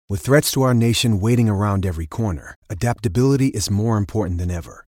With threats to our nation waiting around every corner, adaptability is more important than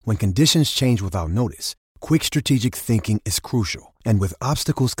ever. When conditions change without notice, quick strategic thinking is crucial. And with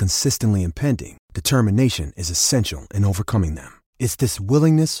obstacles consistently impending, determination is essential in overcoming them. It's this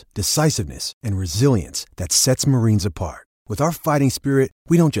willingness, decisiveness, and resilience that sets Marines apart. With our fighting spirit,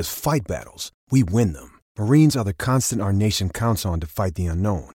 we don't just fight battles, we win them. Marines are the constant our nation counts on to fight the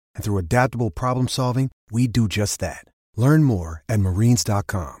unknown. And through adaptable problem solving, we do just that. Learn more at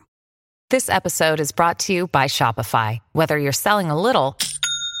marines.com. This episode is brought to you by Shopify. Whether you're selling a little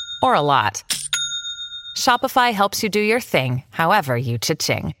or a lot, Shopify helps you do your thing, however you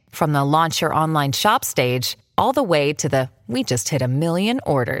cha-ching. From the launch your online shop stage, all the way to the we just hit 1 million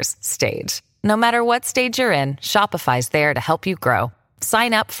orders stage. No matter what stage you're in, Shopify's there to help you grow.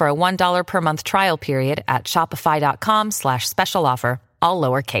 Sign up for a $1 per month trial period at shopify.com/special offer, all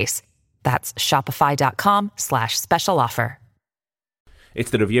lowercase. That's shopify.com/special offer. It's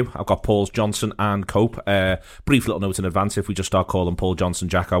the review. I've got Paul Johnson and Cope. Brief little note in advance. If we just start calling Paul Johnson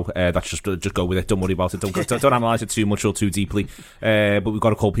Jacko, that's just go with it. Don't worry about it. Don't analyse it too much or too deeply. But we've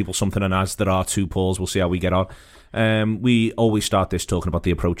got to call people something, and as there are two Pauls, we'll see how we get on. We always start this talking about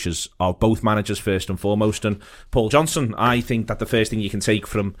the approaches of both managers first and foremost. And Paul Johnson, I think that the first thing you can take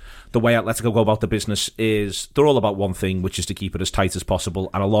from the way Atletico go about the business is they're all about one thing, which is to keep it as tight as possible.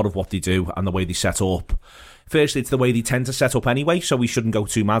 And a lot of what they do and the way they set up, firstly, it's the way they tend to set up anyway, so we shouldn't go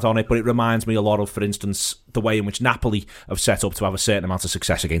too mad on it. But it reminds me a lot of, for instance, the way in which Napoli have set up to have a certain amount of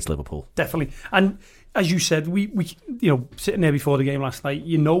success against Liverpool. Definitely. And as you said, we sitting there before the game last night,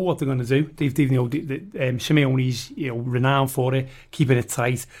 you know what they're going to do. Simeone's renowned for it, keeping it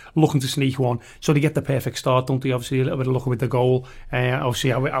tight, looking to sneak one, so they get the perfect start, don't they? Obviously, a little bit of luck with the goal.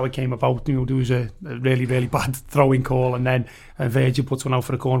 Obviously, how it came about, there was a really, really bad throwing call, and then Virgil puts one out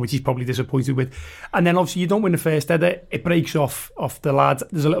for a corner, which he's probably disappointed with. And then obviously, you don't win the first header, it breaks off the lads.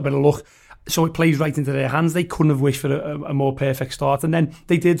 There's a little bit of luck. So it plays right into their hands. They couldn't have wished for a more perfect start. And then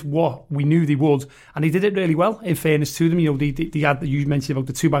they did what we knew they would. And they did it really well, in fairness to them. They had, you mentioned about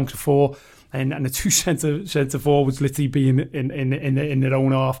the two banks of four and the two centre forwards literally being in their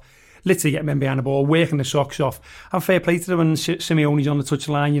own half. Literally getting men behind the ball, working the socks off. And fair play to them when Simeone's on the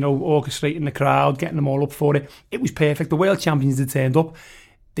touchline, orchestrating the crowd, getting them all up for it. It was perfect. The world champions had turned up.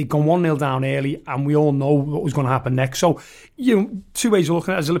 They'd gone 1-0 down early, and we all know what was going to happen next. So, two ways of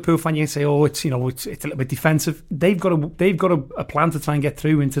looking at it. As a Liverpool fan, you can say, it's a little bit defensive. They've got a plan to try and get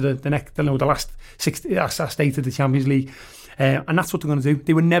through into the next, the last stage of the Champions League. And that's what they're going to do.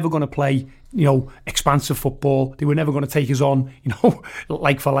 They were never going to play, expansive football. They were never going to take us on,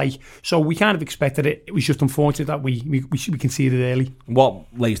 like for like. So we kind of expected it. It was just unfortunate that we conceded early. What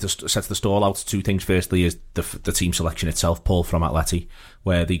sets the stall out? Two things. Firstly, is the team selection itself, Paul, from Atleti,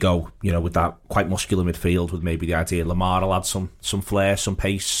 where they go, with that quite muscular midfield, with maybe the idea Lamar will add some flair, some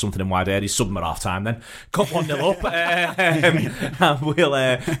pace, something in wide areas, something at half time. Then cut 1-0 up, and we'll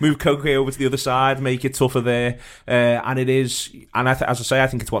move Koke over to the other side, make it tougher there, and it is. And as I say, I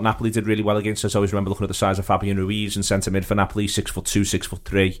think it's what Napoli did really well against us. I always remember looking at the size of Fabian Ruiz in centre mid for Napoli, 6'2",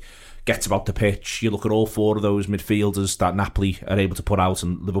 6'3", gets about the pitch. You look at all four of those midfielders that Napoli are able to put out,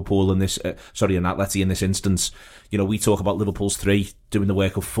 and Liverpool in this, and Atleti in this instance. We talk about Liverpool's three doing the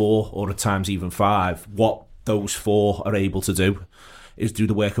work of four, or at times even five. What those four are able to do is do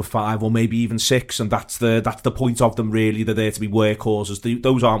the work of five, or maybe even six, and that's the point of them. Really, they're there to be workhorses.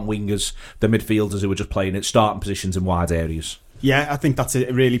 Those aren't wingers. They're midfielders who are just playing at starting positions in wide areas. Yeah, I think that's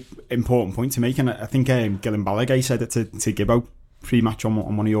a really important point to make, and I think Gillen Balaguer said it to Gibbo pre-match on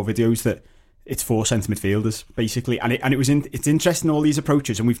one of your videos, that it's four centre midfielders basically, and it's interesting, all these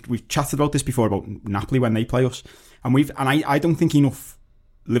approaches, and we've chatted about this before about Napoli when they play us, and I don't think enough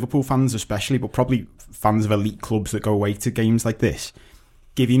Liverpool fans especially, but probably fans of elite clubs that go away to games like this,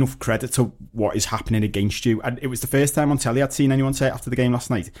 give enough credit to what is happening against you. And it was the first time on telly I'd seen anyone say it after the game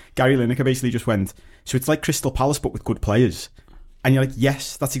last night. Gary Lineker basically just went, so it's like Crystal Palace but with good players. And you're like,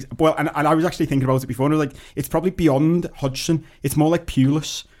 yes, that's well. And I was actually thinking about it before, and I was like, it's probably beyond Hodgson. It's more like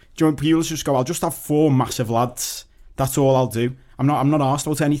Pulis. Do you know, Pulis just go, I'll just have four massive lads. That's all I'll do. I'm not asked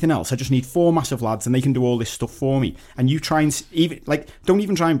about anything else. I just need four massive lads, and they can do all this stuff for me. And you try and don't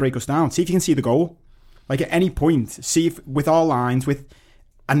even try and break us down. See if you can see the goal. Like at any point, see if with our lines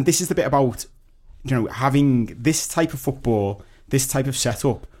and this is the bit about having this type of football, this type of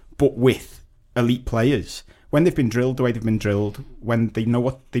setup, but with elite players. When they've been drilled the way they've been drilled, when they know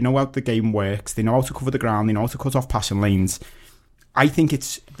how the game works, they know how to cover the ground, they know how to cut off passing lanes. I think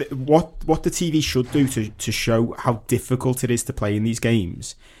it's what the TV should do to show how difficult it is to play in these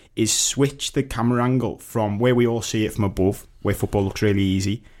games is switch the camera angle from where we all see it from above, where football looks really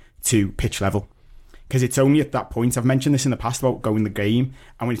easy, to pitch level. Because it's only at that point, I've mentioned this in the past about going the game,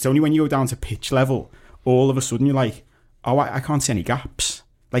 and when it's only when you go down to pitch level, all of a sudden you're like, oh, I can't see any gaps.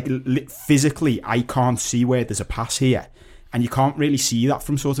 Like, physically, I can't see where there's a pass here. And you can't really see that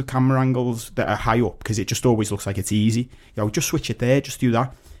from sort of camera angles that are high up, because it just always looks like it's easy. You know, just switch it there, just do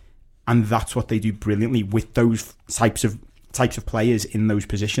that. And that's what they do brilliantly with those types of players in those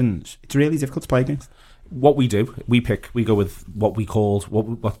positions. It's really difficult to play against. What we do, we go with what's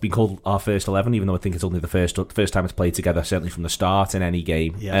been called our first 11, even though I think it's only the first time it's played together, certainly from the start in any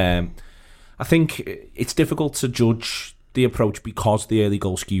game. Yeah. I think it's difficult to judge the approach because the early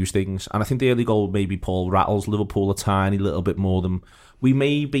goal skews things, and I think the early goal maybe, Paul, rattles Liverpool a tiny little bit more than we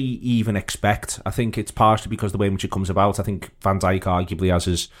maybe even expect. I think it's partially because the way in which it comes about. I think Van Dijk arguably has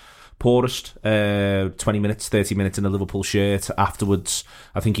his poorest 20 minutes, 30 minutes in a Liverpool shirt. Afterwards,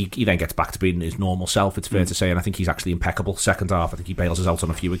 I think he then gets back to being his normal self, it's fair to say, and I think he's actually impeccable. Second half, I think he bails us out on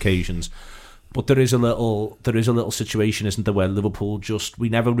a few occasions. But there is a little situation, isn't there, where Liverpool we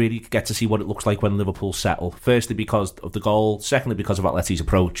never really get to see what it looks like when Liverpool settle. Firstly, because of the goal. Secondly, because of Atleti's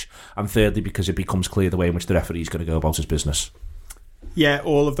approach. And thirdly, because it becomes clear the way in which the referee is going to go about his business. Yeah,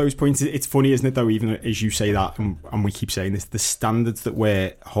 all of those points. It's funny, isn't it, though, even as you say that, and we keep saying this, the standards that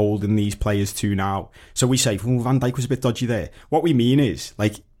we're holding these players to now. So we say, Van Dijk was a bit dodgy there. What we mean is,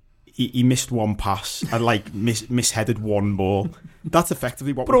 like, he missed one pass and like misheaded one ball. That's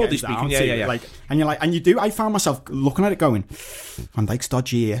effectively what we're getting down to. Yeah. Like, and you're like, and you do. I found myself looking at it going, Van Dijk's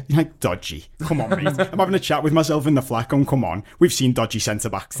dodgy here. You're like, dodgy? Come on, mate. I'm having a chat with myself in the flat. Going, come on. We've seen dodgy centre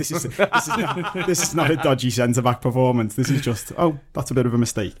backs. This is not a dodgy centre back performance. This is just, that's a bit of a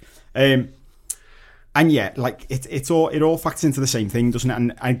mistake. And yeah, like it all factors into the same thing, doesn't it?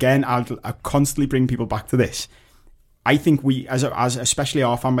 And again, I constantly bring people back to this. I think we, as especially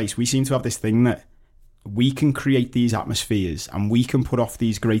our fan base, we seem to have this thing that we can create these atmospheres and we can put off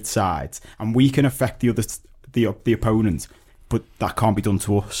these great sides and we can affect the opponent, but that can't be done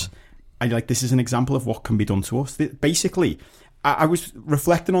to us. This is an example of what can be done to us. Basically, I was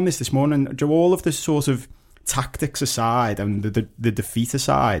reflecting on this morning, all of the sort of tactics aside and the defeat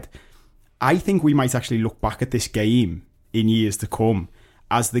aside, I think we might actually look back at this game in years to come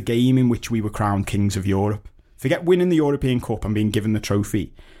as the game in which we were crowned kings of Europe. Forget winning the European Cup and being given the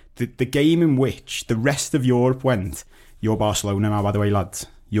trophy. The game in which the rest of Europe went, you're Barcelona now, by the way, lads.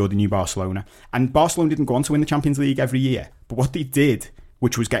 You're the new Barcelona. And Barcelona didn't go on to win the Champions League every year. But what they did,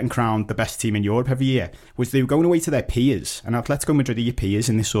 which was getting crowned the best team in Europe every year, was they were going away to their peers. And Atletico Madrid are your peers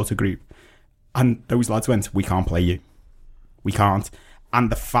in this sort of group. And those lads went, we can't play you. We can't.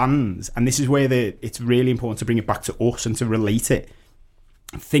 And the fans, and this is where it's really important to bring it back to us and to relate it.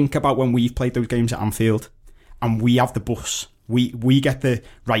 Think about when we've played those games at Anfield. And we have the bus. We get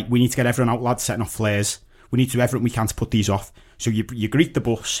we need to get everyone out, lads, setting off flares. We need to do everything we can to put these off. So you greet the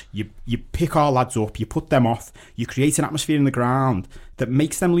bus, you pick our lads up, you put them off, you create an atmosphere in the ground that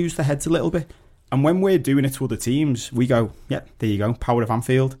makes them lose their heads a little bit. And when we're doing it to other teams, we go, yeah, there you go, power of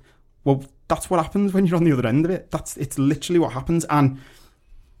Anfield. Well, that's what happens when you're on the other end of it. It's literally what happens. And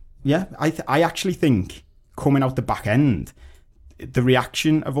yeah, I actually think coming out the back end, the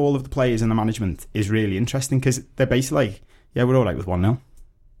reaction of all of the players and the management is really interesting because they're basically like, yeah, we're all right with 1-0.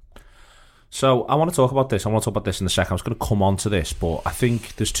 So I want to talk about this. I want to talk about this in a second. I was going to come on to this, but I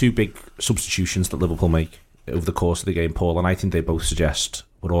think there's two big substitutions that Liverpool make over the course of the game, Paul, and I think they both suggest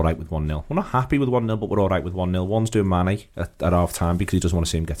we're all right with 1-0. We're not happy with 1-0, but we're all right with 1-0. One's doing Mane at half-time because he doesn't want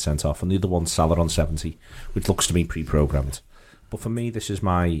to see him get sent off, and the other one's Salah on 70, which looks to me pre-programmed. But for me, this is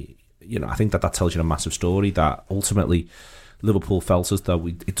I think that tells you a massive story that ultimately Liverpool felt as though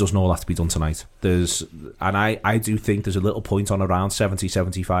it doesn't all have to be done tonight. I do think there's a little point on around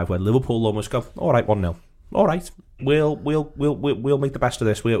 70-75 where Liverpool almost go, all right, 1-0. All right, we'll make the best of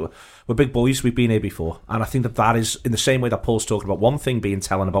this. We're big boys. We've been here before, and I think that is in the same way that Paul's talking about one thing being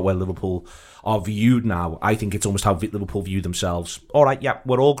telling about where Liverpool are viewed now. I think it's almost how Liverpool view themselves. All right, yeah,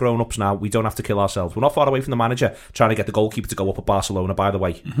 we're all grown ups now. We don't have to kill ourselves. We're not far away from the manager trying to get the goalkeeper to go up at Barcelona. By the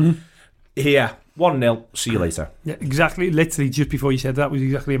way. Mm-hmm. Here, 1-0, see you later. Yeah, exactly. Literally, just before you said that was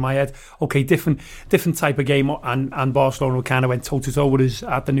exactly in my head. Okay, different type of game, and Barcelona kind of went toe-to-toe with us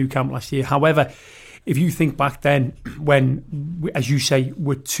at the Nou Camp last year. However, if you think back then, when, as you say,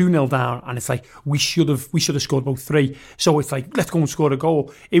 we're 2-0 down, and it's like we should have scored about 3. So it's like, let's go and score a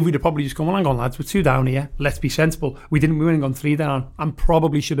goal. If we'd have probably just gone, well, hang on, lads, we're 2 down here. Let's be sensible. We went gone 3 down, and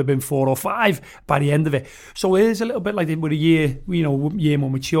probably should have been 4 or 5 by the end of it. So it is a little bit like we're a year more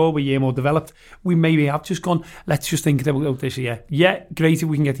mature, we're a year more developed. We maybe have just gone, let's just think about this year. Yeah, great if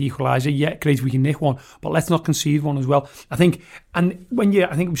we can get the equaliser. Yeah, great if we can nick one, but let's not concede one as well. I think it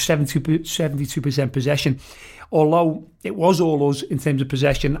was 72% 50% possession. Although it was all us in terms of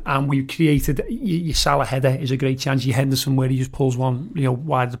possession, and we created your Salah header is a great chance. Your Henderson where he just pulls one,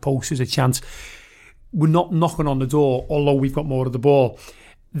 wide of the post is a chance. We're not knocking on the door, although we've got more of the ball.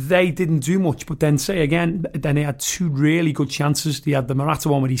 They didn't do much, but then then they had two really good chances. They had the Morata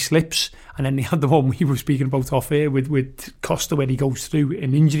one where he slips, and then they had the one we were speaking about off air with Costa where he goes through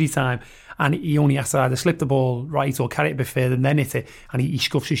in injury time, and he only has to either slip the ball right or carry it a bit further and then hit it, and he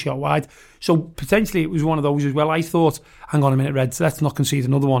scuffs his shot wide. So potentially it was one of those as well. I thought, hang on a minute, Reds, let's not concede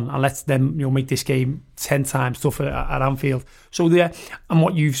another one, and let's then make this game 10 times tougher at Anfield. So there, and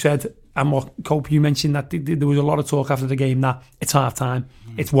what you've said, and what Cope, you mentioned that there was a lot of talk after the game that it's half time,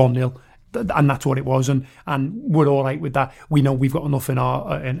 it's 1-0, and that's what it was, and we're all right with that. We know we've got enough in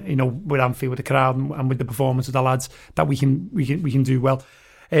our, with Anfield, with the crowd, and with the performance of the lads that we can do well.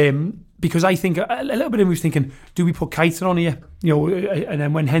 Because I think a little bit of me was thinking, do we put Keita on here? And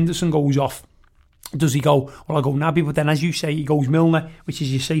then when Henderson goes off, does he go, well, I'll go Naby, but then as you say, he goes Milner, which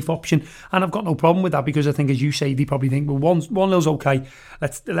is your safe option. And I've got no problem with that, because I think, as you say, they probably think, well, 1-0's okay,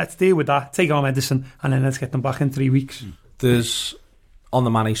 let's deal with that, take on Henderson, and then let's get them back in 3 weeks. There's, on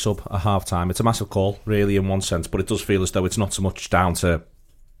the Mane sub at half-time, it's a massive call, really, in one sense, but it does feel as though it's not so much down to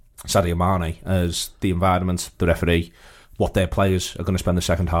Sadio Mane as the environment, the referee, what their players are going to spend the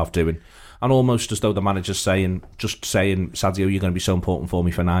second half doing. And almost as though the manager's saying, Sadio, you're going to be so important for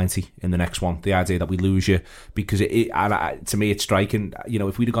me for 90 in the next one. The idea that we lose you, because to me it's striking.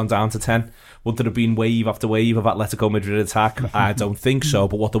 If we'd have gone down to 10, would there have been wave after wave of Atletico Madrid attack? I don't think so.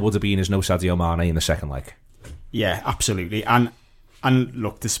 But what there would have been is no Sadio Mane in the second leg. Yeah, absolutely. And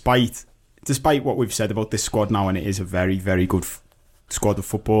look, despite what we've said about this squad now, and it is a very, very good squad of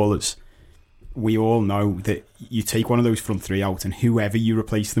footballers, we all know that you take one of those front three out, and whoever you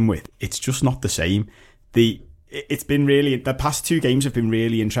replace them with, it's just not the same. It's been really, the past two games have been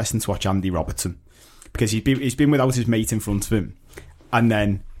really interesting to watch Andy Robertson, because he's been without his mate in front of him, and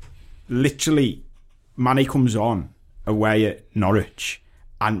then literally Mane comes on away at Norwich,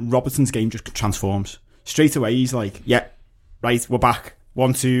 and Robertson's game just transforms straight away. He's like, yeah, right, we're back,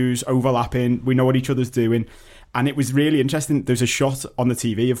 1-2s overlapping, we know what each other's doing. And it was really interesting. There's a shot on the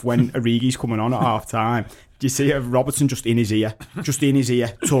TV of when Origi's coming on at half time. Do you see Robertson just in his ear,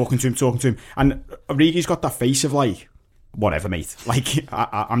 talking to him. And Origi's got that face of like, whatever, mate. Like,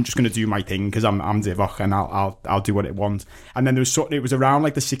 I'm just going to do my thing because I'm Divock, and I'll do what it wants. And then it was around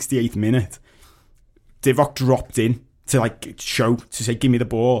like the 68th minute. Divock dropped in to say, give me the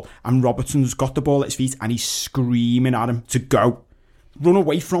ball. And Robertson's got the ball at his feet, and he's screaming at him to go. Run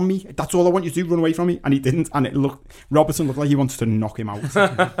away from me. That's all I want you to do, run away from me. And he didn't. And Robertson looked like he wanted to knock him out.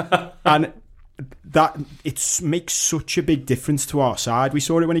 And that, it makes such a big difference to our side. We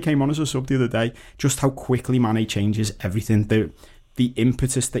saw it when he came on as a sub the other day, just how quickly Mane changes everything. The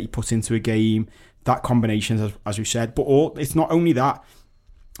impetus that he puts into a game, that combination, as we said. But it's not only that.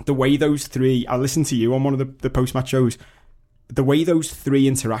 The way those three, I listened to you on one of the post-match shows, the way those three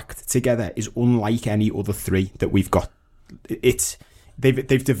interact together is unlike any other three that we've got.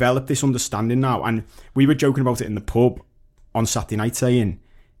 They've developed this understanding now, and we were joking about it in the pub on Saturday night, saying,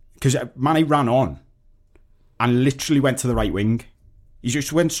 because Mane ran on and literally went to the right wing. He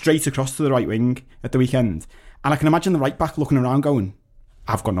just went straight across to the right wing at the weekend, and I can imagine the right back looking around going,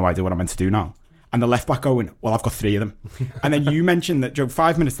 I've got no idea what I'm meant to do now. And the left back going, well, I've got three of them. And then you mentioned that, Joe,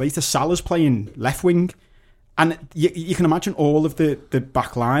 5 minutes later, Salah's playing left wing, and you can imagine all of the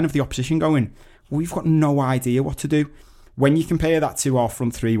back line of the opposition going, we've got no idea what to do. When you compare that to our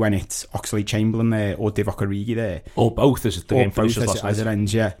front three, when it's Oxlade-Chamberlain there or Divock Origi there, or both as the game finishes last night, as it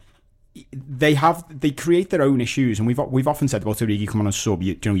ends, yeah, they create their own issues, and we've often said about Origi coming on as sub,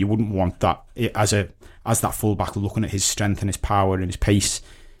 you wouldn't want that as that full back, looking at his strength and his power and his pace,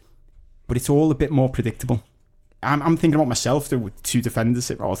 but it's all a bit more predictable. I'm thinking about myself, there were three defenders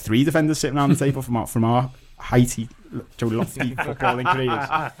sitting around the table from our heighty, lofty footballing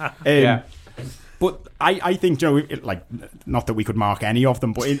careers. Yeah. But I think, Joe, not that we could mark any of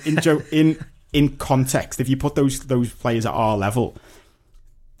them, but in context, if you put those players at our level,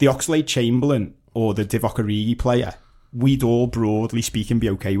 the Oxlade-Chamberlain or the Divock Origi player, we'd all, broadly speaking, be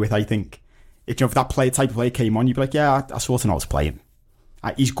okay with, I think. If that type of player came on, you'd be like, yeah, I sort of know how to play him.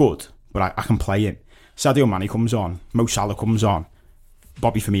 He's good, but I can play him. Sadio Mane comes on, Mo Salah comes on,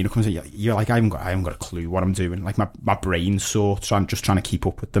 Bobby Firmino comes on, you're like, I haven't got a clue what I'm doing. Like, my brain's sore, so I'm just trying to keep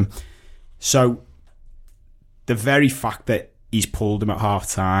up with them. So the very fact that he's pulled him at half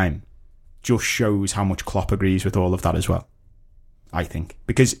time just shows how much Klopp agrees with all of that as well, I think,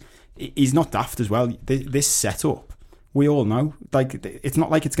 because he's not daft as well. This setup, we all know, like, it's not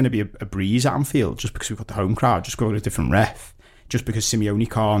like it's going to be a breeze at Anfield just because we've got the home crowd, just go to a different ref, just because Simeone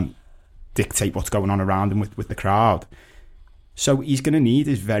can't dictate what's going on around him with the crowd. So he's going to need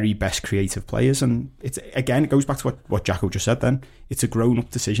his very best creative players, and it goes back to what Jacko just said then. It's a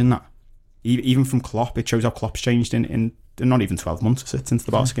grown-up decision that, even from Klopp, it shows how Klopp's changed in not even 12 months since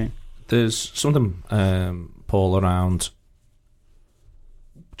the Barca game. There's something, Paul, around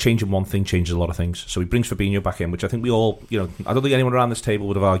changing one thing changes a lot of things. So he brings Fabinho back in, which I think we all, I don't think anyone around this table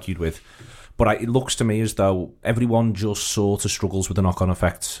would have argued with. But it looks to me as though everyone just sort of struggles with the knock-on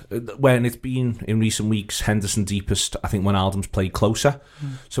effect. When it's been, in recent weeks, Henderson deepest, I think when Wijnaldum's played closer.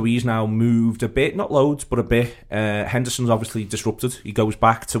 So he's now moved a bit, not loads, but a bit. Henderson's obviously disrupted. He goes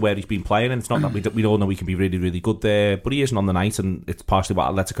back to where he's been playing, and it's not that we all know he can be really, really good there, but he isn't on the night, and it's partially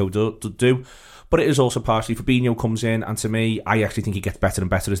what Atletico do. But it is also partially Fabinho comes in, and to me, I actually think he gets better and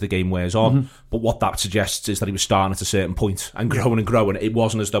better as the game wears on. But what that suggests is that he was starting at a certain point and growing and growing. It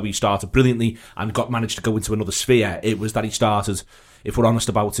wasn't as though he started brilliantly and managed to go into another sphere. It was that he started, if we're honest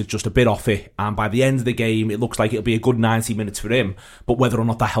about it, just a bit off it. And by the end of the game, it looks like it'll be a good 90 minutes for him. But whether or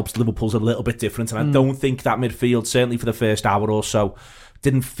not that helps Liverpool's a little bit different. And I don't think that midfield, certainly for the first hour or so,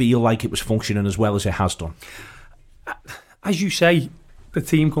 didn't feel like it was functioning as well as it has done. As you say, the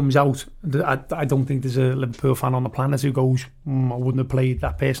team comes out. I don't think there's a Liverpool fan on the planet who goes, I wouldn't have played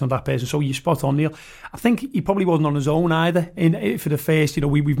that person or that person. So you're spot on, Neil. I think he probably wasn't on his own either. For the first,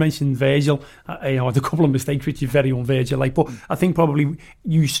 we've mentioned Virgil. Had a couple of mistakes, which is very un-Virgil like. But I think probably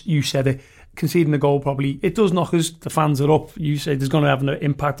you said it. Conceding the goal probably it does knock us. The fans are up. You said there's going to have an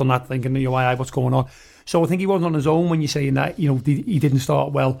impact on that. Thinking, what's going on? So I think he wasn't on his own when you're saying that. He didn't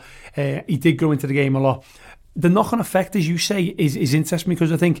start well. He did grow into the game a lot. The knock-on effect, as you say, is interesting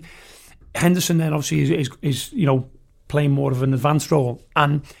because I think Henderson then obviously is playing more of an advanced role,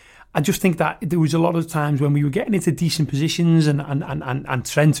 and I just think that there was a lot of times when we were getting into decent positions, and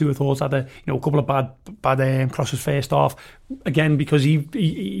Trent, who I thought had a couple of bad crosses first half, again because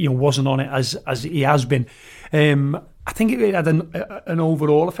he wasn't on it as he has been. I think it had an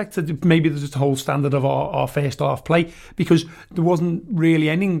overall effect to maybe just the whole standard of our first half play, because there wasn't really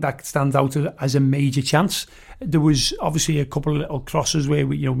anything that stands out as a major chance. There was obviously a couple of little crosses where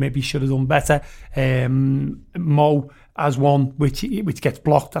we maybe should have done better. Mo has one which gets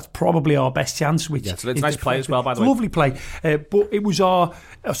blocked. That's probably our best chance. It's a nice play as well, by the way. Lovely play, but it was our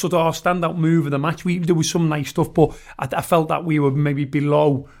standout move of the match. There was some nice stuff, but I felt that we were maybe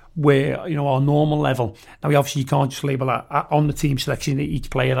below where our normal level. Now, obviously, you can't just label that on the team selection. Each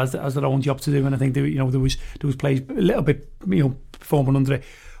player has their own job to do, and I think there was plays a little bit performing under it.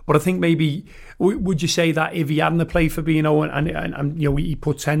 But I think maybe would you say that if he hadn't played for Fabinho and he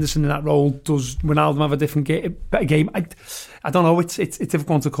puts Henderson in that role, does Wijnaldum have a different better game? I don't know. It's a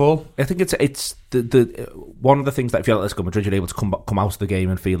difficult to call. I think it's the one of the things that if you're Atletico Madrid, you're able to come out of the game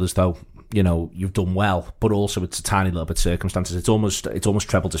and feel as though you've done well, but also it's a tiny little bit of circumstances. It's almost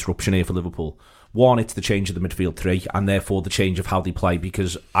treble disruption here for Liverpool. One, it's the change of the midfield three, and therefore the change of how they play.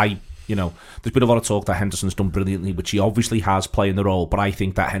 Because there's been a lot of talk that Henderson's done brilliantly, which he obviously has playing the role, but I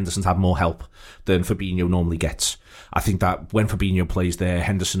think that Henderson's had more help than Fabinho normally gets. I think that when Fabinho plays there,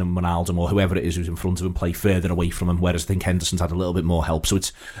 Henderson and Wijnaldum or whoever it is who's in front of him play further away from him, whereas I think Henderson's had a little bit more help. So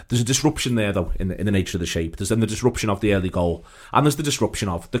there's a disruption there, though, in the nature of the shape. There's then the disruption of the early goal, and there's the disruption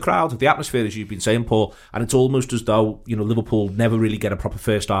of the crowd, the atmosphere, as you've been saying, Paul, and it's almost as though Liverpool never really get a proper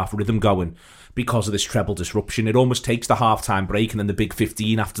first half rhythm going because of this treble disruption. It almost takes the half-time break and then the big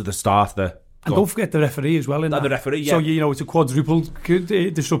 15 after the start of the... And don't forget the referee as well. The referee, yeah. So, it's a quadruple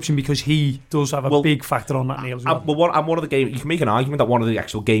disruption because he does have a big factor on that, Neil, as well. One of the game, you can make an argument that one of the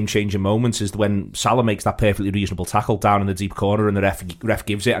actual game-changing moments is when Salah makes that perfectly reasonable tackle down in the deep corner and the ref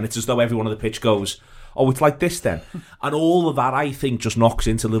gives it, and it's as though everyone on the pitch goes, oh, it's like this then. And all of that, I think, just knocks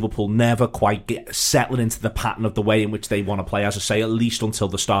into Liverpool never quite settling into the pattern of the way in which they want to play, as I say, at least until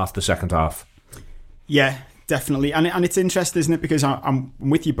the start of the second half. Yeah, definitely, and it's interesting, isn't it? Because I'm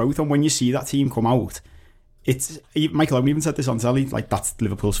with you both on when you see that team come out. It's Michael Owen even said this on telly, like that's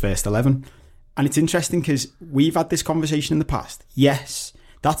Liverpool's first 11, and it's interesting because we've had this conversation in the past. Yes,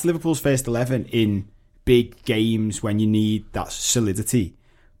 that's Liverpool's first 11 in big games when you need that solidity,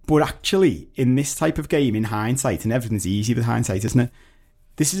 but actually in this type of game, in hindsight, and everything's easy with hindsight, isn't it?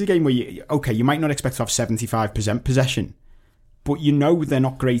 This is a game where you might not expect to have 75% possession, but they're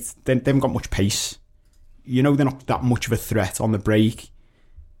not great. They haven't got much pace. They're not that much of a threat on the break.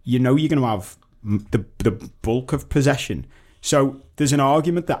 You're going to have the bulk of possession. So there's an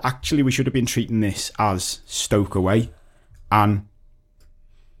argument that actually we should have been treating this as Stoke away and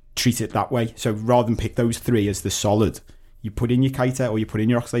treat it that way. So rather than pick those three as the solid, you put in your Keita or you put in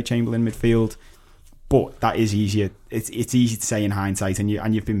your Oxlade-Chamberlain midfield. But that is easier. It's easy to say in hindsight, and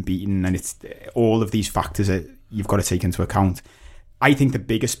you've been beaten, and it's all of these factors that you've got to take into account. I think the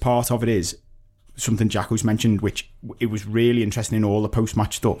biggest part of it is something Jacko's mentioned, which it was really interesting in all the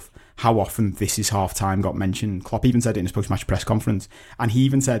post-match stuff, how often this is half-time got mentioned. Klopp even said it in his post-match press conference, and he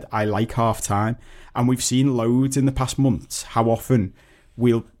even said, I like half-time. And we've seen loads in the past months how often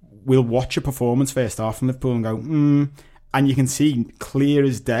we'll watch a performance first half from Liverpool and go, and you can see clear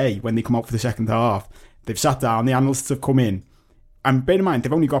as day when they come out for the second half, they've sat down, the analysts have come in, and bear in mind,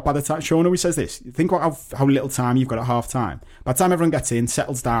 they've only got, by the time, Sean always says this, think about how little time you've got at half-time. By the time everyone gets in,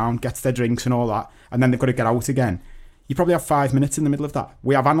 settles down, gets their drinks and all that, and then they've got to get out again, you probably have 5 minutes in the middle of that.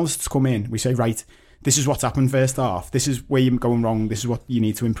 We have analysts come in, we say, right, this is what's happened first half, this is where you're going wrong, this is what you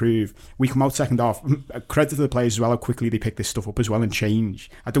need to improve. We come out second half, credit to the players as well, how quickly they pick this stuff up as well and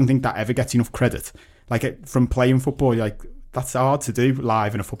change. I don't think that ever gets enough credit. Like, from playing football, like, that's hard to do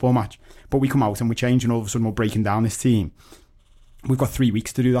live in a football match. But we come out and we change, and all of a sudden we're breaking down this team. We've got 3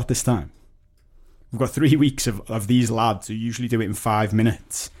 weeks to do that this time. We've got 3 weeks of these lads who usually do it in 5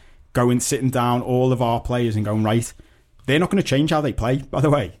 minutes, sitting down all of our players and going, right, they're not going to change how they play, by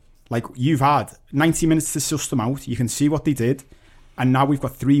the way. Like, you've had 90 minutes to suss them out. You can see what they did. And now we've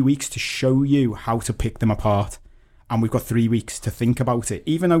got 3 weeks to show you how to pick them apart. And we've got 3 weeks to think about it.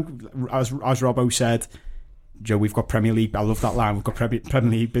 Even though, as Robbo said, Joe, we've got Premier League, I love that line, we've got Premier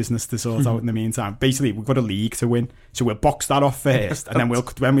League business to sort out in the meantime. Basically, we've got a league to win, so we'll box that off first, and then we'll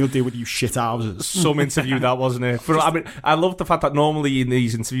deal with you shit houses. Some interview that, wasn't it? I mean, I love the fact that normally in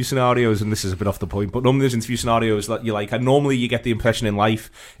these interview scenarios, and this is a bit off the point, but normally there's interview scenarios that you like, and normally you get the impression in life,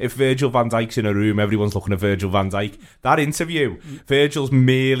 if Virgil van Dijk's in a room, everyone's looking at Virgil van Dijk. That interview, Virgil's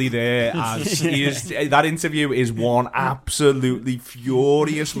merely there as he is. That interview is one absolutely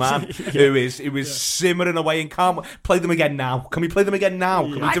furious man who is simmering away and can't play them again now. Can we play them again now?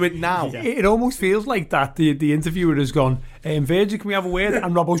 Can we do it now? It almost feels like that. The interviewer has gone, Virgil, can we have a word?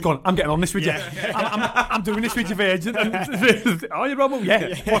 And Robbo's gone, I'm getting on this with you. I'm doing this with you, Virgil. Are you, Robbo?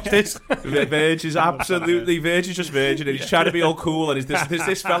 Yeah. Watch this. Virgil's just Virgil, and he's trying to be all cool, and there's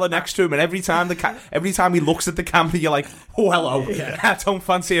this fella next to him, and every time he looks at the camera, you're like, oh, hello. I don't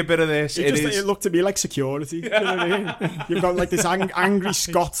fancy a bit of this. It looked to me like security. You know what I mean? You've got like this angry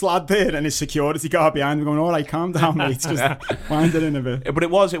Scots lad there, and his security guard behind him going, all right, calm down, mate. Just wind it in a bit. But it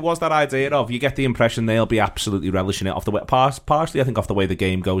was that idea of, you get the impression they'll be absolutely relishing it off the way. Partially, I think, off the way the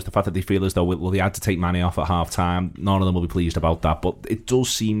game goes, the fact that they feel as though, they had to take Manny off at half time. None of them will be pleased about that. But it does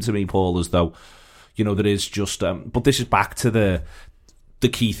seem to me, Paul, as though, there is just. But this is back to the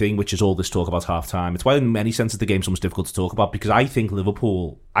key thing, which is all this talk about half time. It's why, in many senses, the game's almost difficult to talk about, because I think that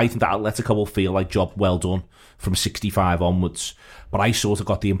Atletico will feel like job well done from 65 onwards. But I sort of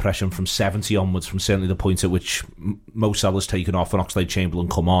got the impression from 70 onwards, from certainly the point at which Mo Salah's taken off and Oxlade-Chamberlain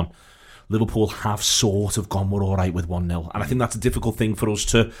come on, Liverpool have sort of gone, we're all right with 1-0. And I think that's a difficult thing for us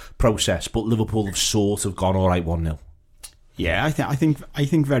to process, but Liverpool have sort of gone all right 1-0. Yeah, I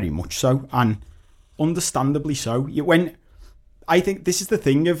think very much so, and understandably so. I think this is the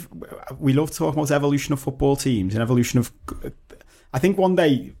thing of, we love talking about evolution of football teams and evolution of. I think one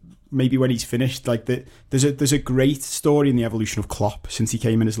day, maybe when he's finished, like there's a great story in the evolution of Klopp since he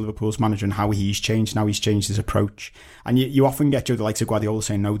came in as Liverpool's manager, and how he's changed, and how he's changed his approach. And you often get the likes of Guardiola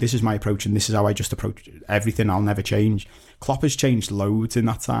saying, no, this is my approach and this is how I just approach everything, I'll never change. Klopp has changed loads in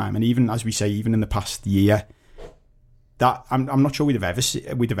that time, and even, as we say, even in the past year, that I'm not sure we'd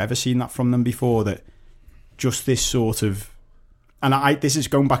have ever seen that from them before, that just this sort of. And this is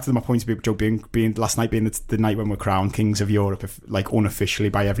going back to my point about Joe being last night being the night when we're crowned kings of Europe, like unofficially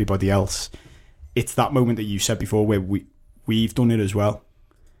by everybody else. It's that moment that you said before where we've done it as well.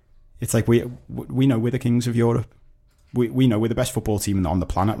 It's like we know we're the kings of Europe. We know we're the best football team on the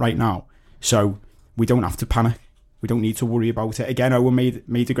planet right now. So we don't have to panic. We don't need to worry about it. Again, Owen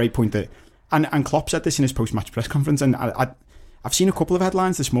made a great point that, and Klopp said this in his post-match press conference, and I've seen a couple of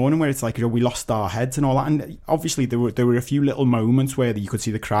headlines this morning where it's like, we lost our heads and all that. And obviously there were a few little moments where you could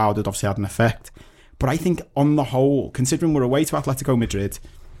see the crowd had obviously had an effect. But I think on the whole, considering we're away to Atletico Madrid,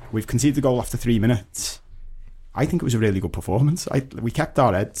 we've conceded a goal after 3 minutes, I think it was a really good performance. We kept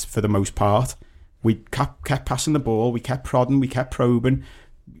our heads for the most part. We kept passing the ball, we kept prodding, we kept probing.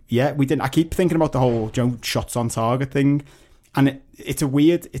 Yeah, we didn't. I keep thinking about the whole shots on target thing. And it's a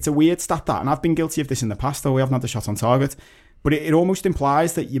weird stat, that. And I've been guilty of this in the past, though we haven't had the shot on target. But it almost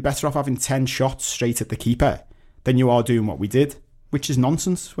implies that you're better off having 10 shots straight at the keeper than you are doing what we did, which is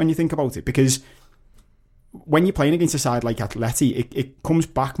nonsense when you think about it. Because when you're playing against a side like Atleti, it comes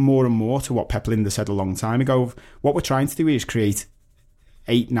back more and more to what Pep Lijnders said a long time ago. Of what we're trying to do is create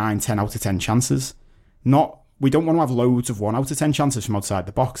 8, 9, 10 out of 10 chances. We don't want to have loads of 1 out of 10 chances from outside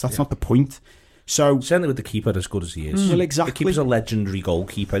the box. That's not the point. So certainly with the keeper as good as he is. Well, exactly. The keeper's a legendary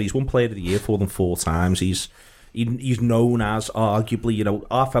goalkeeper. He's won Player of the Year for them 4 times. He's He's known as, arguably, you know,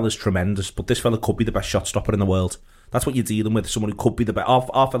 our fella's tremendous, but this fella could be the best shot stopper in the world. That's what you're dealing with, someone who could be the best.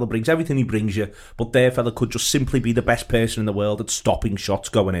 Our fella brings everything he brings you, but their fella could just simply be the best person in the world at stopping shots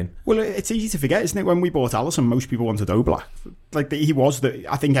going in. Well, it's easy to forget, isn't it? When we bought Alisson, most people wanted Oblak. He was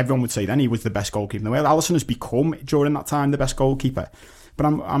I think everyone would say then he was the best goalkeeper in the world. Alisson has become, during that time, the best goalkeeper. But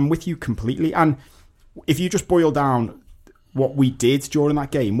I'm with you completely. And if you just boil down what we did during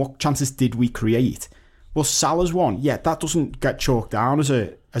that game, what chances did we create? Well, Salah's one, yeah, that doesn't get chalked down as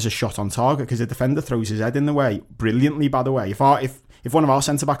a shot on target because the defender throws his head in the way brilliantly. By the way, if one of our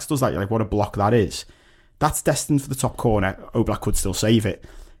centre backs does that, you're like, what a block that is. That's destined for the top corner. Oblak could still save it,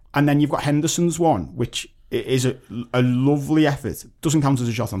 and then you've got Henderson's one, which is a lovely effort. Doesn't count as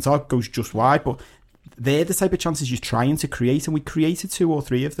a shot on target, goes just wide, but they're the type of chances you're trying to create, and we created 2 or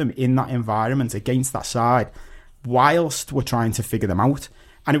 3 of them in that environment against that side, whilst we're trying to figure them out.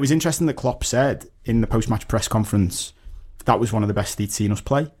 And it was interesting that Klopp said in the post-match press conference that was one of the best he'd seen us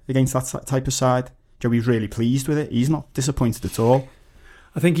play against that type of side. Joe, he was really pleased with it. He's not disappointed at all.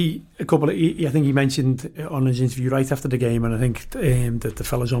 I think he mentioned on his interview right after the game, and I think that the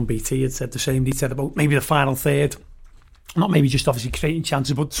fellas on BT had said the same. He said about maybe the final third, not maybe just obviously creating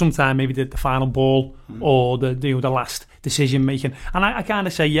chances, but sometime maybe the final ball or the last decision making. And I kind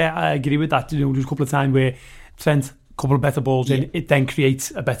of say, yeah, I agree with that. You know, there's a couple of times where Trent, couple of better balls in, it then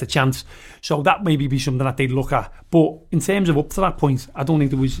creates a better chance. So that maybe be something that they'd look at. But in terms of up to that point, I don't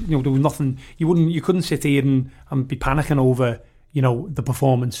think there was nothing. You couldn't sit here and be panicking over, you know, the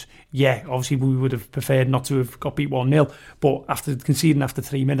performance. Yeah, obviously we would have preferred not to have got beat 1-0, but after conceding after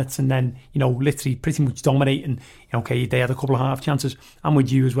 3 minutes and then, you know, literally pretty much dominating, okay, they had a couple of half chances. I'm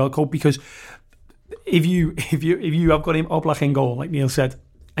with you as well, Cole, because if you have got him Oblak in goal, like Neil said,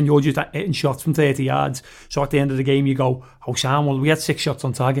 and you're just hitting shots from 30 yards. So at the end of the game, you go, oh, Sam, well, we had 6 shots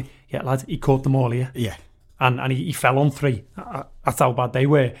on target. Yeah, lad, he caught them all here. Yeah. And he fell on 3. That's how bad they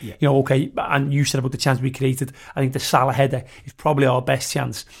were. Yeah. You know, okay, and you said about the chance we created. I think the Salah header is probably our best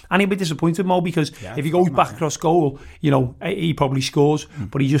chance. And he'll be disappointed, Mo, because if he goes back across goal, you know, he probably scores.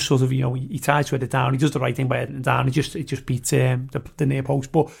 But he just sort of, you know, he tries to head it down. He does the right thing by heading it down. It just beats the near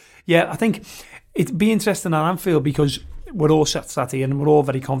post. But yeah, I think it'd be interesting at Anfield because we're all sat here and we're all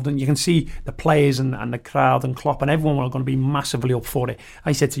very confident. You can see the players and the crowd and Klopp and everyone are going to be massively up for it.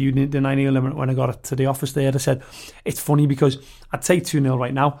 I said to you, the 9-0 when I got it to the office there, I said, it's funny because I'd say 2-0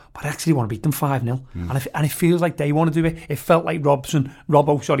 right now, but I actually want to beat them 5-0. And it feels like they want to do it. It felt like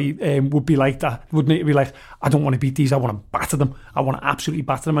Robbo would be like that, wouldn't it? It'd be like, I don't want to beat these, I want to batter them. I want to absolutely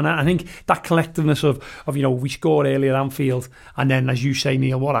batter them. And I think that collectiveness of you know, we score early at Anfield and then, as you say,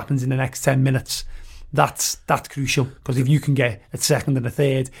 Neil, what happens in the next 10 minutes? That's crucial, because if you can get a second and a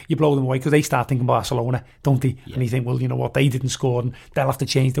third, you blow them away, because they start thinking Barcelona, don't they? Yeah. And you think, well, you know what, they didn't score and they'll have to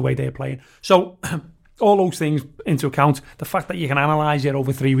change the way they're playing. So all those things into account, the fact that you can analyse it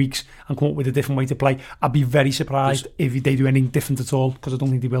over 3 weeks and come up with a different way to play, I'd be very surprised if they do anything different at all, because I don't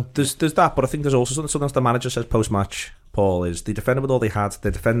think they will. There's that, but I think there's also something else the manager says post-match, Paul, is they defended with all they had.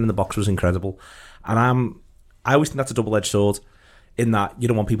 The defending in the box was incredible. And I always think that's a double-edged sword, in that you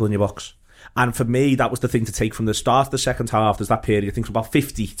don't want people in your box. And for me, that was the thing to take from the start of the second half. There's that period, I think, from about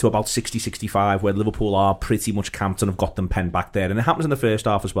 50 to about 60, 65, where Liverpool are pretty much camped and have got them penned back there. And it happens in the first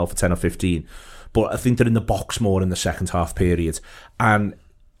half as well for 10 or 15. But I think they're in the box more in the second half period. And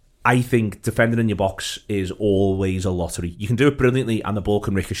I think defending in your box is always a lottery. You can do it brilliantly and the ball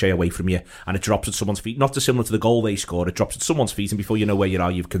can ricochet away from you and it drops at someone's feet. Not dissimilar to the goal they scored. It drops at someone's feet and before you know where you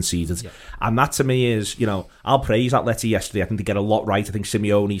are, you've conceded. Yeah. And that to me is, you know, I'll praise Atleti yesterday. I think they get a lot right. I think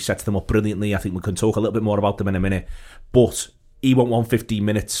Simeone sets them up brilliantly. I think we can talk a little bit more about them in a minute. But he won't want 15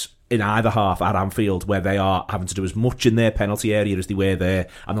 minutes in either half at Anfield, where they are having to do as much in their penalty area as they were there,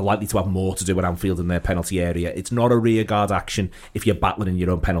 and they're likely to have more to do at Anfield in their penalty area. It's not a rearguard action if you're battling in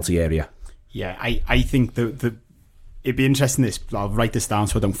your own penalty area. Yeah, I think it'd be interesting. I'll write this down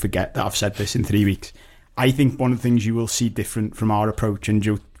so I don't forget that I've said this in 3 weeks. I think one of the things you will see different from our approach, and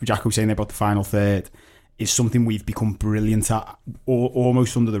Jacko saying about the final third, is something we've become brilliant at,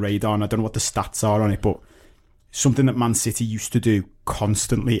 almost under the radar, and I don't know what the stats are on it, but something that Man City used to do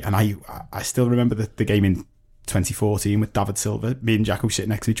constantly. And I still remember the game in 2014 with David Silva, me and Jacko sitting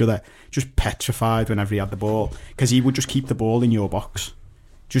next to each other, just petrified whenever he had the ball, because he would just keep the ball in your box,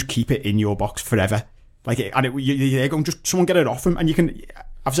 just keep it in your box forever. You're going, just someone get it off him. And you can,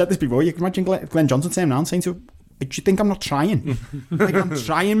 I've said this before, you can imagine Glenn Johnson saying around saying to him, do you think I'm not trying? I'm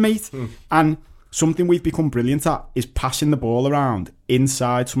trying, mate. And something we've become brilliant at is passing the ball around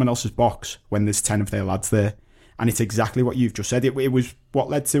inside someone else's box when there's 10 of their lads there. And it's exactly what you've just said. It was what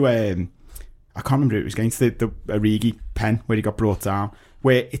led to, I can't remember, it was against the Origi pen where he got brought down,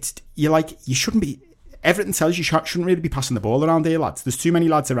 where you shouldn't be everything tells you shouldn't really be passing the ball around here, lads. There's too many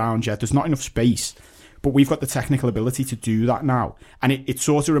lads around you. There's not enough space. But we've got the technical ability to do that now. And it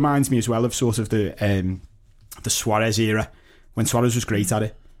sort of reminds me as well of sort of the Suarez era, when Suarez was great at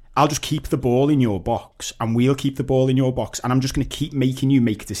it. I'll just keep the ball in your box, and we'll keep the ball in your box, and I'm just going to keep making you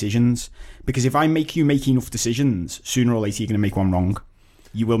make decisions. Because if I make you make enough decisions, sooner or later you're going to make one wrong.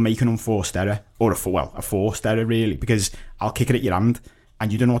 You will make an unforced error, or a forced error, really, because I'll kick it at your hand,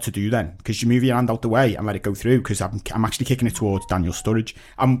 and you don't know what to do then, because you move your hand out the way and let it go through, because I'm actually kicking it towards Daniel Sturridge,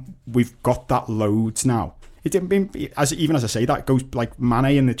 and we've got that loads now. It didn't been, even as I say that, it goes like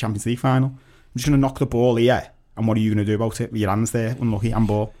Mane in the Champions League final. I'm just going to knock the ball here, and what are you going to do about it? With your hands there, unlucky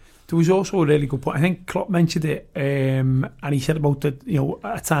handball. There was also a really good point. I think Klopp mentioned it, and he said about the,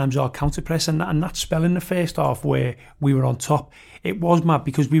 at times our counter press and that spell in the first half where we were on top. It was mad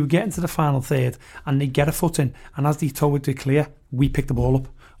because we were getting to the final third and they get a foot in, and as they told it clear, we picked the ball up.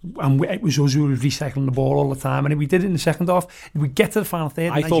 And it was us who were recycling the ball all the time, and we did it in the second half. We get to the final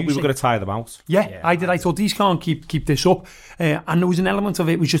third. I thought we were going to tire them out. Yeah, I did. I thought these can't keep this up, and there was an element of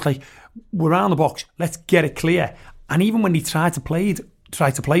it was just like, we're around the box, let's get it clear. And even when they tried to play,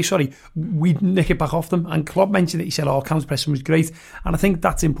 we'd nick it back off them. And Klopp mentioned it. He said, counter pressing was great. And I think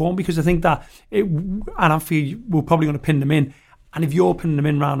that's important because I think that and I feel we're probably going to pin them in. And if you're pinning them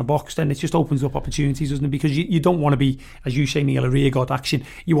in round the box, then it just opens up opportunities, doesn't it? Because you don't want to be, as you say, Neil, a rearguard action.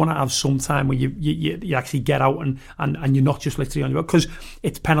 You want to have some time where you actually get out and you're not just literally on your back. Because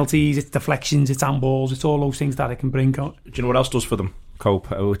it's penalties, it's deflections, it's handballs, it's all those things that it can bring. Do you know what else does for them,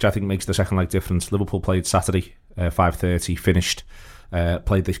 Cope, which I think makes the second leg difference? Liverpool played Saturday, 5:30, finished.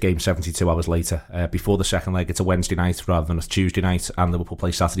 Played this game 72 hours later. Before the second leg, it's a Wednesday night rather than a Tuesday night, and Liverpool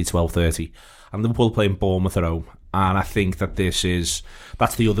play Saturday 12:30. And Liverpool are playing Bournemouth at home. And I think that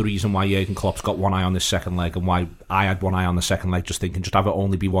that's the other reason why Jurgen Klopp's got one eye on this second leg, and why I had one eye on the second leg, just thinking, just have it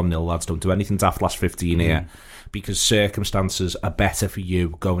only be 1-0, lads. Don't do anything daft last 15 here, because circumstances are better for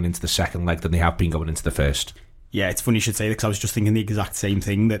you going into the second leg than they have been going into the first. Yeah, it's funny you should say that, because I was just thinking the exact same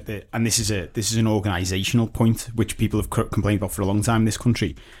thing. And this is an organisational point which people have complained about for a long time in this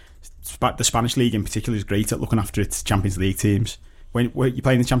country. The Spanish League in particular is great at looking after its Champions League teams. When you're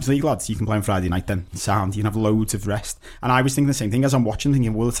playing the Champions League, lads, you can play on Friday night then. Sound. You can have loads of rest. And I was thinking the same thing as I'm watching,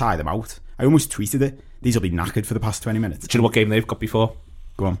 thinking, we'll tire them out. I almost tweeted it. These will be knackered for the past 20 minutes. Do you know what game they've got before?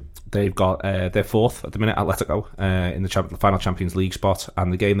 Go on. They've got their fourth at the minute, Atletico, in the final Champions League spot,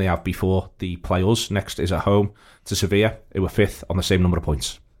 and the game they have before they play us next is at home to Sevilla, who were fifth on the same number of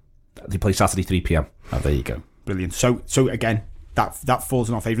points. They play Saturday 3 p.m. Oh, there you go. Brilliant. So again, that falls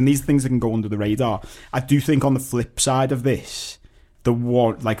in our favour, and these are things that can go under the radar. I do think on the flip side of this, the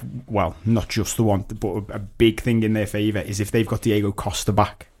one, not just the one, but a big thing in their favour is if they've got Diego Costa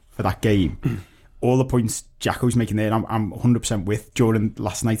back for that game. All the points Jacko's making there, I'm 100% with during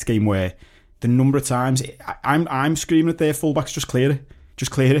last night's game, where the number of times I'm screaming at their fullbacks, just clear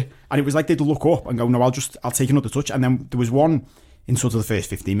it, and it was like they'd look up and go, no, I'll take another touch. And then there was one in sort of the first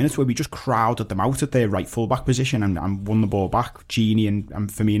 15 minutes where we just crowded them out at their right fullback position and won the ball back. Gini and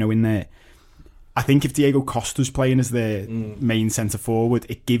Firmino in there. I think if Diego Costa's playing as their main centre forward,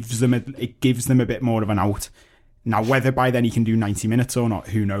 it gives them a bit more of an out. Now, whether by then he can do 90 minutes or not,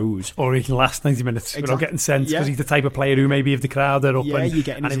 who knows? Or he can last 90 minutes without getting sent, because he's the type of player who maybe if the crowd are up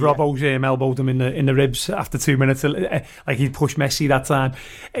and if Robbo's elbowed him in the ribs after 2 minutes, like he'd push Messi that time.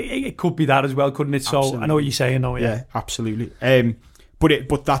 It could be that as well, couldn't it? Absolutely. So I know what you're saying, though. Yeah, absolutely.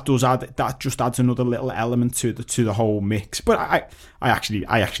 But that just adds another little element to the whole mix. But I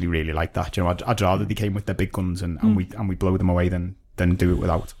actually really like that. You know, I'd rather they came with their big guns and we blow them away than do it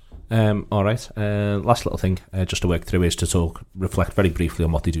without. All right. Last little thing just to work through is to reflect very briefly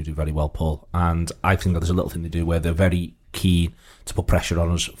on what they do very well, Paul. And I think that there's a little thing they do where they're very keen to put pressure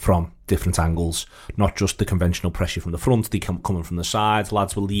on us from different angles, not just the conventional pressure from the front. They come coming from the sides.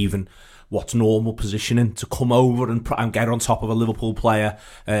 Lads were leaving what's normal positioning to come over and get on top of a Liverpool player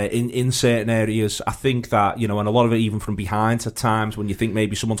in certain areas. I think that, and a lot of it even from behind at times, when you think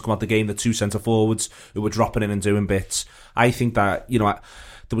maybe someone's come out the game, the two centre forwards who were dropping in and doing bits. I think that,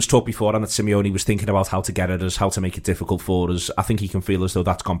 there was talk before and that Simeone was thinking about how to get at us, how to make it difficult for us. I think he can feel as though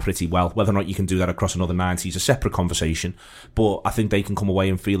that's gone pretty well. Whether or not you can do that across another 90 is a separate conversation. But I think they can come away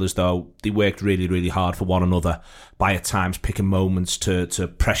and feel as though they worked really, really hard for one another by at times picking moments to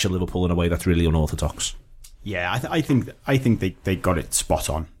pressure Liverpool in a way that's really unorthodox. Yeah, I think they got it spot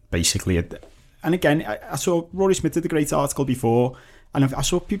on, basically. And again, I saw Rory Smith did a great article before, and I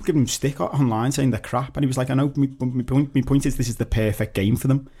saw people giving him stick online saying they're crap, and he was like, I know, my point is this is the perfect game for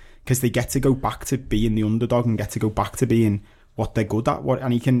them, because they get to go back to being the underdog and get to go back to being what they're good at.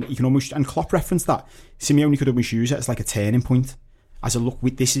 And he can almost, and Klopp referenced that, Simeone could almost use it as like a turning point. as a look,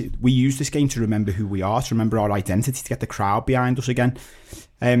 we use this game to remember who we are, to remember our identity, to get the crowd behind us again.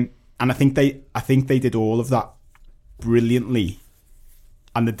 And I think they did all of that brilliantly.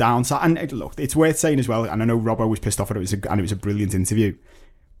 And the downside, and look, it's worth saying as well, and I know Robbo was pissed off at it, and it was a brilliant interview,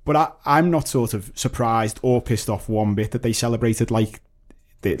 but I'm not sort of surprised or pissed off one bit that they celebrated like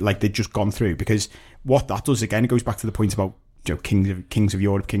they'd just gone through, because what that does, again, it goes back to the point about, you know, kings of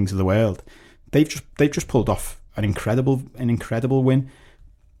Europe, kings of the world. They've just pulled off an incredible win,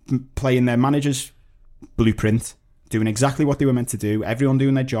 playing their manager's blueprint, doing exactly what they were meant to do, everyone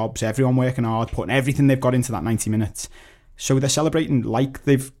doing their jobs, everyone working hard, putting everything they've got into that 90 minutes. So they're celebrating like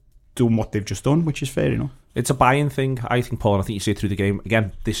they've done what they've just done, which is fair enough. It's a buy-in thing, I think, Paul, and I think you see it through the game.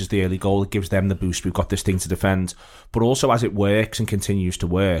 Again, this is the early goal. It gives them the boost. We've got this thing to defend. But also, as it works and continues to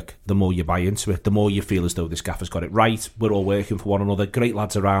work, the more you buy into it, the more you feel as though this gaffer's got it right. We're all working for one another. Great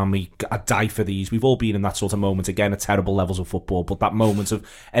lads around me. I die for these. We've all been in that sort of moment, again, at terrible levels of football, but that moment of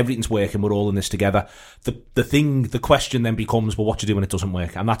everything's working, we're all in this together. The question then becomes, well, what do you do when it doesn't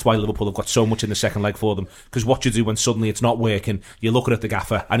work? And that's why Liverpool have got so much in the second leg for them, because what you do when suddenly it's not working, you're looking at the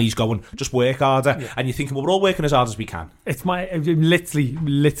gaffer and he's going, just work harder. Yeah. And you're thinking, well, we're all working as hard as we can. It's literally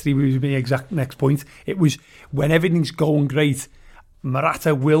was my exact next point. It was when everything's going great,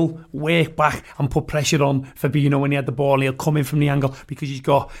 Morata will work back and put pressure on Fabinho when he had the ball. He'll come in from the angle because he's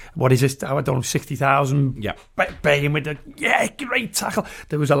got, what is this, I don't know, 60,000 baying with great tackle.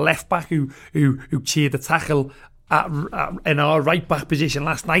 There was a left back who cheered the tackle in our right back position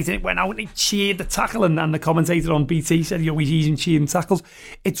last night, and it went out and he cheered the tackle, and the commentator on BT said, he's easy cheering tackles.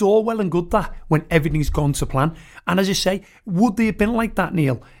 It's all well and good that when everything's gone to plan. And as you say, would they have been like that,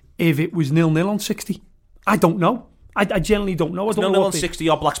 Neil, if it was 0-0 on 60? I don't know. I generally don't know. 0-0 on 60,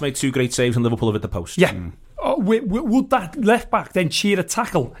 Oblak's made 2 great saves and Liverpool have hit the post. Yeah. Would that left back then cheer a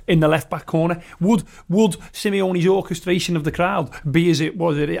tackle in the left back corner? Would Simeone's orchestration of the crowd be as it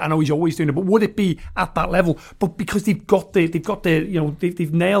was? I know he's always doing it, but would it be at that level? But because they've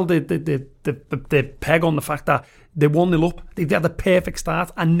nailed the peg on the fact that they 1-0 up, they've had the perfect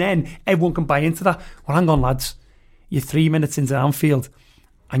start, and then everyone can buy into that. Well, hang on, lads, you're 3 minutes into Anfield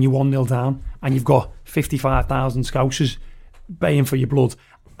and you're 1-0 down, and you've got 55,000 Scousers baying for your blood.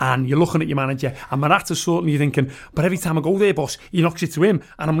 And you're looking at your manager, and Morata's certainly thinking, but every time I go there, boss, he knocks it to him,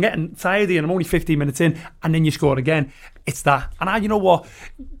 and I'm getting tired here, and I'm only 15 minutes in, and then you score again. It's that. And you know what?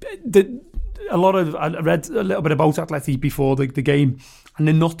 I read a little bit about Atletico before the game, and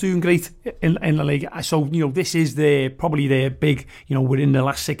they're not doing great in the league. So, this is probably their big, we're in the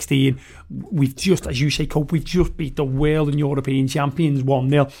last 16. We've just, as you say, Cope, we've just beat the world and European champions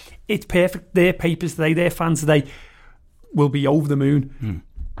 1-0. It's perfect. Their papers today, their fans today will be over the moon.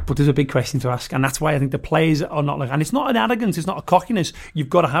 But there's a big question to ask, and that's why I think the players are not like, and it's not an arrogance, it's not a cockiness. You've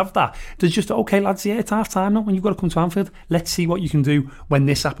got to have that. There's just, okay, lads, it's half time now, and you've got to come to Anfield. Let's see what you can do when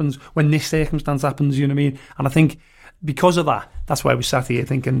this happens, when this circumstance happens. You know what I mean? And I think because of that, that's why we sat here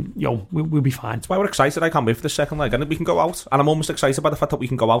thinking, we'll be fine. That's why we're excited. I can't wait for the second leg, and we can go out. And I'm almost excited by the fact that we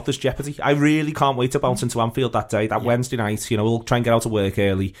can go out. There's jeopardy. I really can't wait to bounce into Anfield that day, that Wednesday night. We'll try and get out of work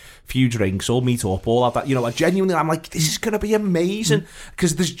early, few drinks, all meet up, all of that. I'm like, this is going to be amazing,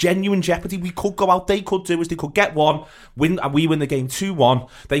 because there's genuine jeopardy. We could go out. They could do is they could get one, win, and we win the game 2-1.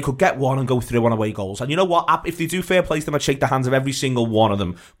 They could get one and go through on away goals. And you know what? If they do fair play to them, I'd shake the hands of every single one of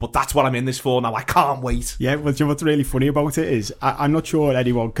them. But that's what I'm in this for now. I can't wait. Yeah, well, you know what's really funny about it is, I'm not sure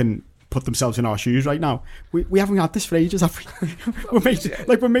anyone can put themselves in our shoes right now. We haven't had this for ages, have we?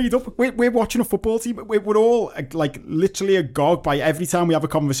 we're made up. We're watching a football team. We're all like literally agog by every time we have a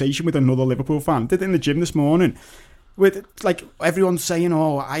conversation with another Liverpool fan. Did it in the gym this morning. With like everyone's saying,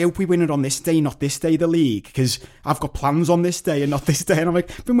 I hope we win it on this day, not this day, the league, because I've got plans on this day and not this day. And I'm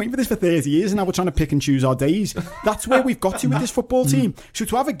like, I've been waiting for this for 30 years, and now we're trying to pick and choose our days. That's where we've got to with this football team. So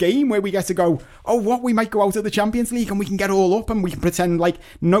to have a game where we get to go, we might go out of the Champions League and we can get all up and we can pretend like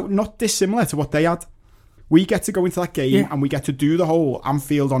not dissimilar to what they had. We get to go into that game and we get to do the whole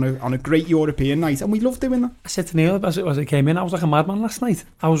Anfield on a great European night, and we love doing that. I said to Neil as I came in, I was like a madman last night.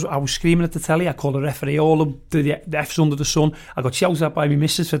 I was screaming at the telly. I called the referee all of the F's under the sun. I got shouted at by my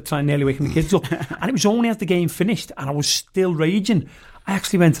missus for trying nearly waking the kids up. And it was only as the game finished and I was still raging, I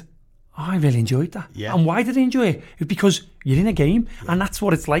actually went, I really enjoyed that. Yeah. And why did I enjoy it? It's because you're in a game, and that's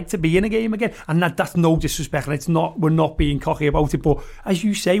what it's like to be in a game again. And that's no disrespect, and we're not being cocky about it. But as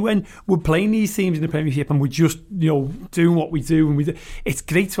you say, when we're playing these teams in the Premiership and we're just doing what we do, it's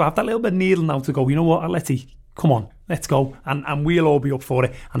great to have that little bit of needle now to go, you know what, Atleti, come on, let's go, and we'll all be up for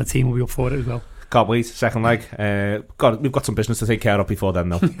it, and the team will be up for it as well. Can't wait. Second leg. We've got some business to take care of before then,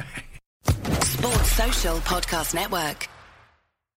 though. Sports Social Podcast Network.